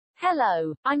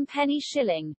Hello, I'm Penny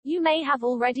Shilling. You may have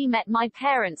already met my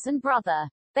parents and brother.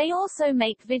 They also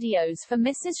make videos for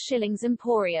Mrs. Shilling's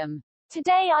Emporium.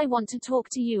 Today I want to talk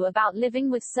to you about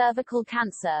living with cervical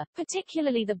cancer,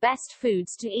 particularly the best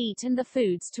foods to eat and the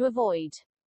foods to avoid.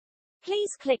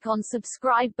 Please click on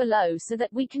subscribe below so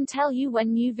that we can tell you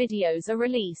when new videos are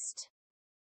released.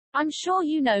 I'm sure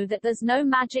you know that there's no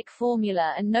magic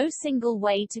formula and no single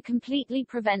way to completely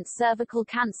prevent cervical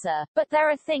cancer, but there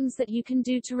are things that you can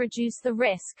do to reduce the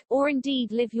risk, or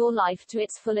indeed live your life to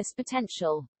its fullest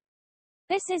potential.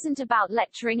 This isn't about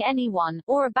lecturing anyone,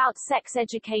 or about sex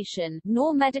education,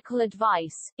 nor medical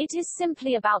advice. It is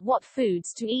simply about what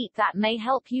foods to eat that may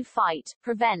help you fight,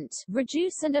 prevent,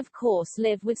 reduce and of course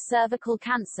live with cervical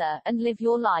cancer, and live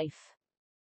your life.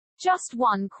 Just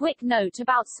one quick note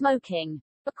about smoking.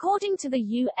 According to the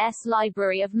U.S.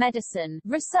 Library of Medicine,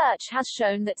 research has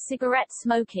shown that cigarette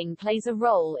smoking plays a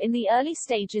role in the early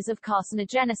stages of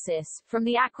carcinogenesis, from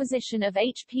the acquisition of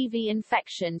HPV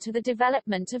infection to the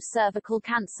development of cervical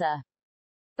cancer.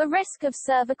 The risk of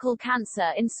cervical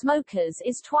cancer in smokers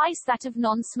is twice that of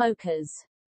non-smokers.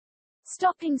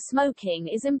 Stopping smoking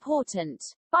is important.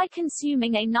 By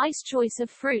consuming a nice choice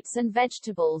of fruits and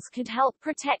vegetables could help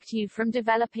protect you from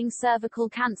developing cervical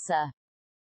cancer.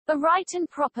 The right and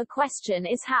proper question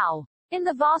is how. In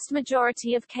the vast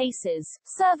majority of cases,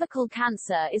 cervical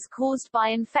cancer is caused by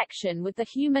infection with the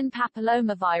human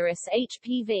papillomavirus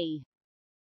HPV.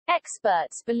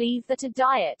 Experts believe that a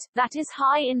diet that is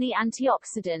high in the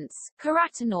antioxidants,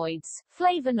 carotenoids,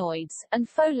 flavonoids, and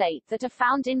folate that are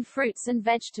found in fruits and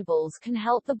vegetables can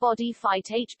help the body fight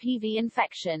HPV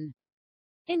infection,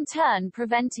 in turn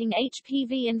preventing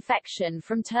HPV infection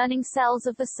from turning cells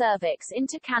of the cervix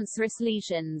into cancerous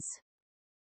lesions.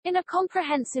 In a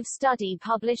comprehensive study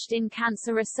published in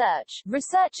Cancer Research,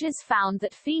 researchers found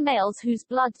that females whose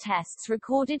blood tests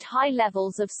recorded high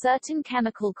levels of certain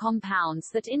chemical compounds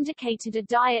that indicated a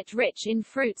diet rich in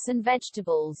fruits and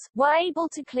vegetables were able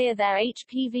to clear their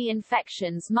HPV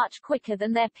infections much quicker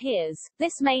than their peers.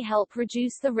 This may help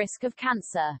reduce the risk of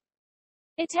cancer.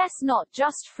 It's not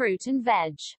just fruit and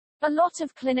veg. A lot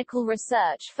of clinical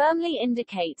research firmly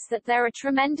indicates that there are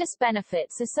tremendous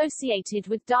benefits associated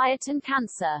with diet and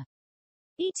cancer.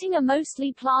 Eating a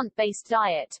mostly plant-based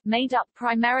diet, made up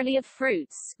primarily of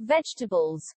fruits,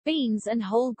 vegetables, beans and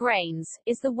whole grains,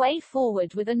 is the way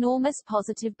forward with enormous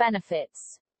positive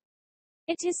benefits.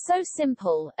 It is so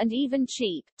simple, and even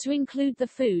cheap, to include the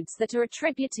foods that are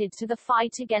attributed to the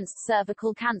fight against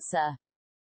cervical cancer.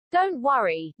 Don't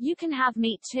worry, you can have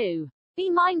meat too. Be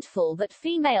mindful that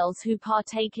females who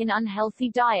partake in unhealthy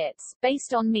diets,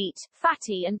 based on meat,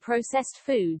 fatty and processed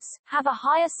foods, have a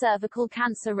higher cervical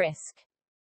cancer risk.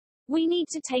 We need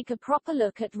to take a proper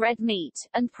look at red meat,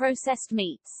 and processed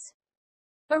meats.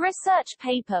 A research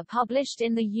paper published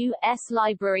in the U.S.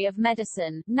 Library of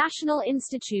Medicine, National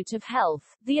Institute of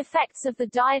Health, The Effects of the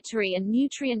Dietary and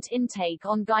Nutrient Intake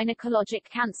on Gynecologic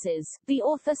Cancers, the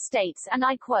author states, and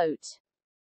I quote,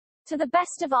 "To the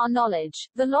best of our knowledge,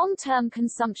 the long-term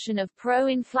consumption of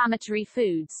pro-inflammatory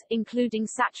foods, including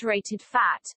saturated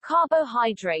fat,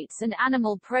 carbohydrates and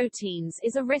animal proteins,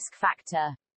 is a risk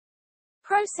factor.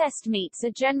 Processed meats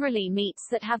are generally meats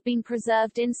that have been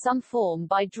preserved in some form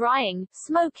by drying,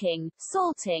 smoking,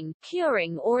 salting,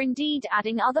 curing or indeed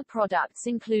adding other products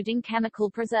including chemical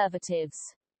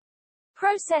preservatives.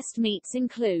 Processed meats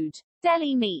include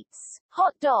deli meats,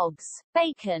 hot dogs,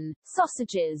 bacon,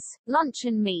 sausages,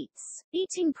 luncheon meats.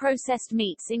 Eating processed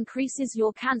meats increases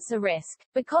your cancer risk,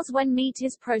 because when meat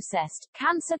is processed,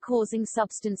 cancer-causing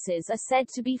substances are said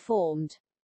to be formed.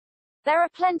 There are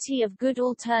plenty of good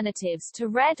alternatives to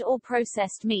red or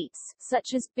processed meats,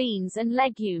 such as beans and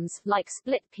legumes, like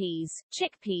split peas,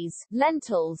 chickpeas,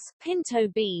 lentils, pinto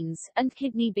beans, and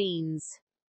kidney beans.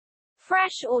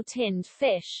 Fresh or tinned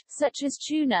fish, such as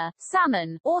tuna,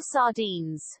 salmon, or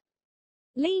sardines.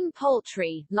 Lean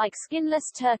poultry, like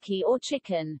skinless turkey or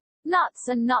chicken. Nuts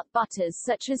and nut butters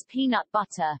such as peanut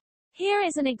butter. Here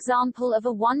is an example of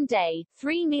a one-day,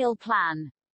 3-meal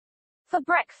plan. For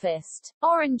breakfast,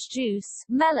 orange juice,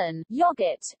 melon,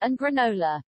 yogurt, and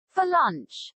granola. For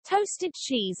lunch, toasted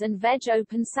cheese and veg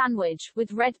open sandwich,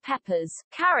 with red peppers,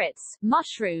 carrots,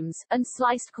 mushrooms, and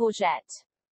sliced courgette.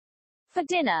 For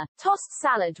dinner, tossed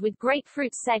salad with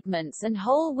grapefruit segments and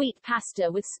whole wheat pasta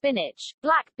with spinach,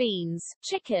 black beans,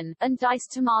 chicken, and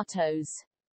diced tomatoes.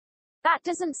 That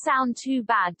doesn't sound too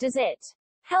bad, does it?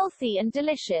 Healthy and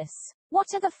delicious.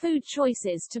 What are the food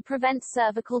choices to prevent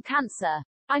cervical cancer?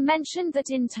 I mentioned that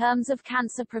in terms of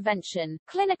cancer prevention,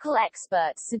 clinical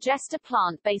experts suggest a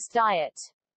plant-based diet.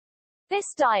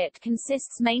 This diet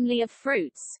consists mainly of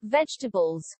fruits,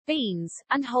 vegetables, beans,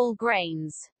 and whole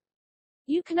grains.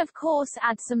 You can of course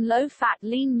add some low-fat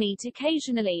lean meat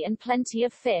occasionally and plenty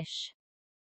of fish.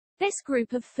 This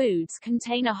group of foods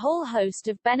contain a whole host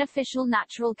of beneficial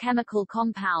natural chemical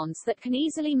compounds that can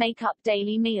easily make up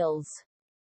daily meals.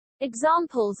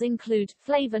 Examples include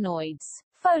flavonoids,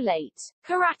 folate,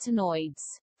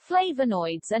 carotenoids.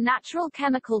 Flavonoids are natural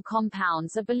chemical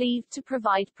compounds are believed to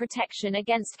provide protection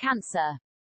against cancer.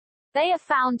 They are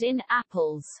found in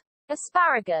apples,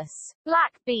 asparagus,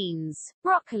 black beans,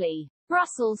 broccoli,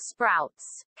 Brussels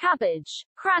sprouts, cabbage,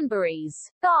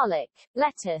 cranberries, garlic,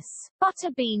 lettuce,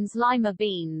 butter beans, lima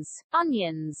beans,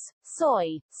 onions,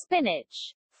 soy,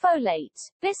 spinach.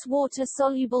 Folate. This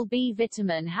water-soluble B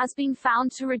vitamin has been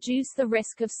found to reduce the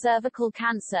risk of cervical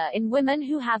cancer in women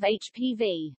who have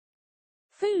HPV.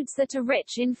 Foods that are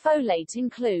rich in folate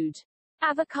include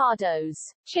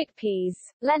avocados, chickpeas,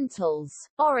 lentils,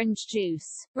 orange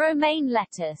juice, romaine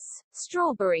lettuce,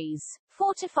 strawberries,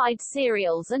 fortified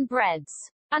cereals and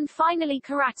breads, and finally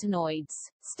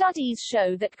carotenoids. Studies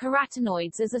show that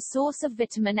carotenoids as a source of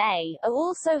vitamin A are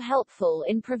also helpful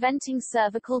in preventing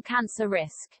cervical cancer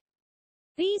risk.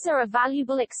 These are a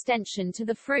valuable extension to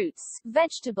the fruits,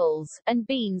 vegetables, and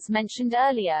beans mentioned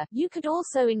earlier. You could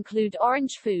also include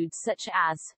orange foods such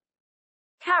as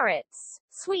carrots,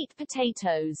 sweet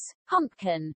potatoes,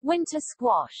 pumpkin, winter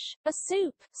squash, a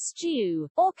soup, stew,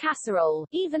 or casserole.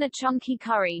 Even a chunky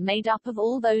curry made up of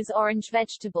all those orange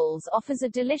vegetables offers a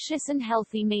delicious and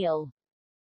healthy meal.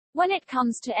 When it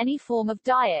comes to any form of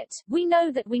diet, we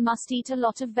know that we must eat a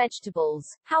lot of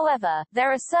vegetables. However,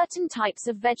 there are certain types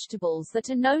of vegetables that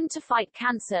are known to fight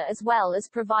cancer as well as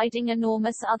providing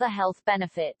enormous other health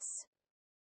benefits.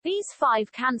 These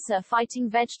 5 cancer-fighting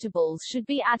vegetables should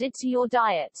be added to your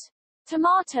diet.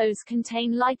 Tomatoes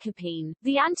contain lycopene,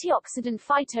 the antioxidant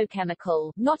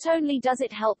phytochemical. Not only does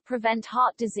it help prevent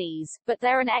heart disease, but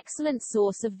they're an excellent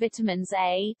source of vitamins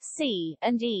A, C,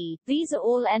 and E. These are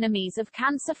all enemies of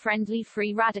cancer-friendly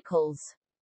free radicals.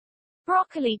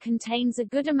 Broccoli contains a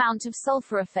good amount of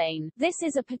sulforaphane. This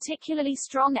is a particularly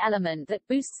strong element that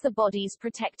boosts the body's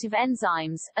protective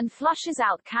enzymes, and flushes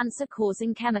out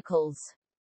cancer-causing chemicals.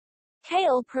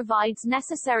 Kale provides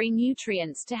necessary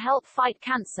nutrients to help fight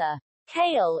cancer.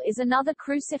 Kale is another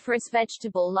cruciferous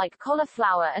vegetable like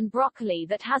cauliflower and broccoli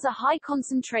that has a high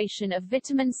concentration of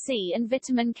vitamin C and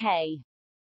vitamin K.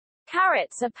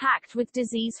 Carrots are packed with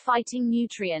disease-fighting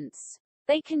nutrients.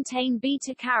 They contain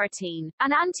beta-carotene,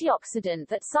 an antioxidant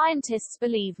that scientists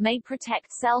believe may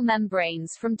protect cell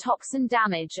membranes from toxin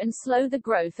damage and slow the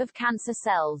growth of cancer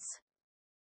cells.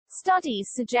 Studies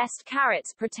suggest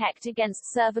carrots protect against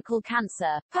cervical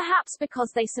cancer, perhaps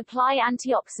because they supply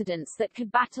antioxidants that could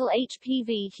battle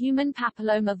HPV, human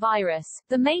papillomavirus,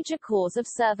 the major cause of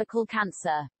cervical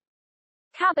cancer.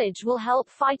 Cabbage will help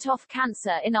fight off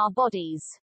cancer in our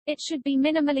bodies. It should be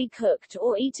minimally cooked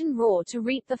or eaten raw to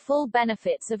reap the full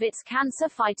benefits of its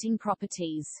cancer-fighting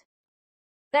properties.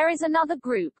 There is another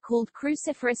group called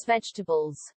cruciferous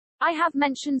vegetables. I have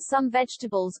mentioned some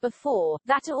vegetables before,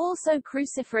 that are also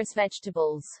cruciferous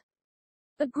vegetables.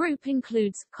 The group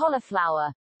includes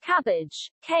cauliflower, cabbage,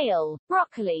 kale,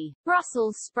 broccoli,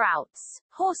 Brussels sprouts,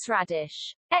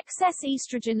 horseradish. Excess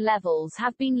estrogen levels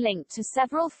have been linked to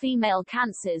several female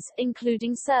cancers,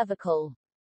 including cervical.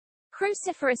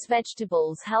 Cruciferous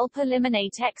vegetables help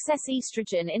eliminate excess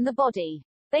estrogen in the body.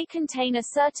 They contain a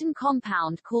certain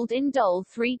compound called indole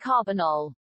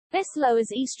 3-carbinol. This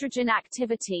lowers estrogen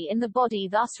activity in the body,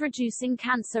 thus reducing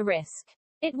cancer risk.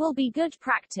 It will be good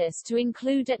practice to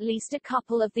include at least a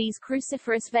couple of these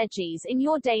cruciferous veggies in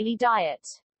your daily diet.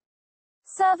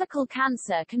 Cervical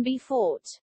cancer can be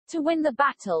fought. To win the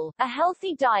battle, a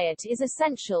healthy diet is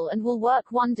essential and will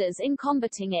work wonders in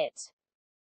combating it.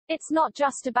 It's not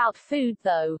just about food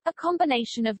though. A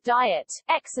combination of diet,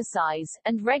 exercise,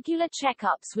 and regular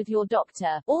checkups with your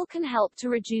doctor, all can help to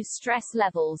reduce stress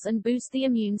levels and boost the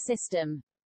immune system.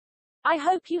 I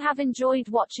hope you have enjoyed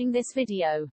watching this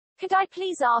video. Could I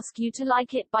please ask you to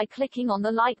like it by clicking on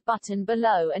the like button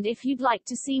below, and if you'd like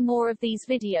to see more of these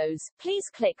videos, please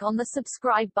click on the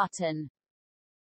subscribe button.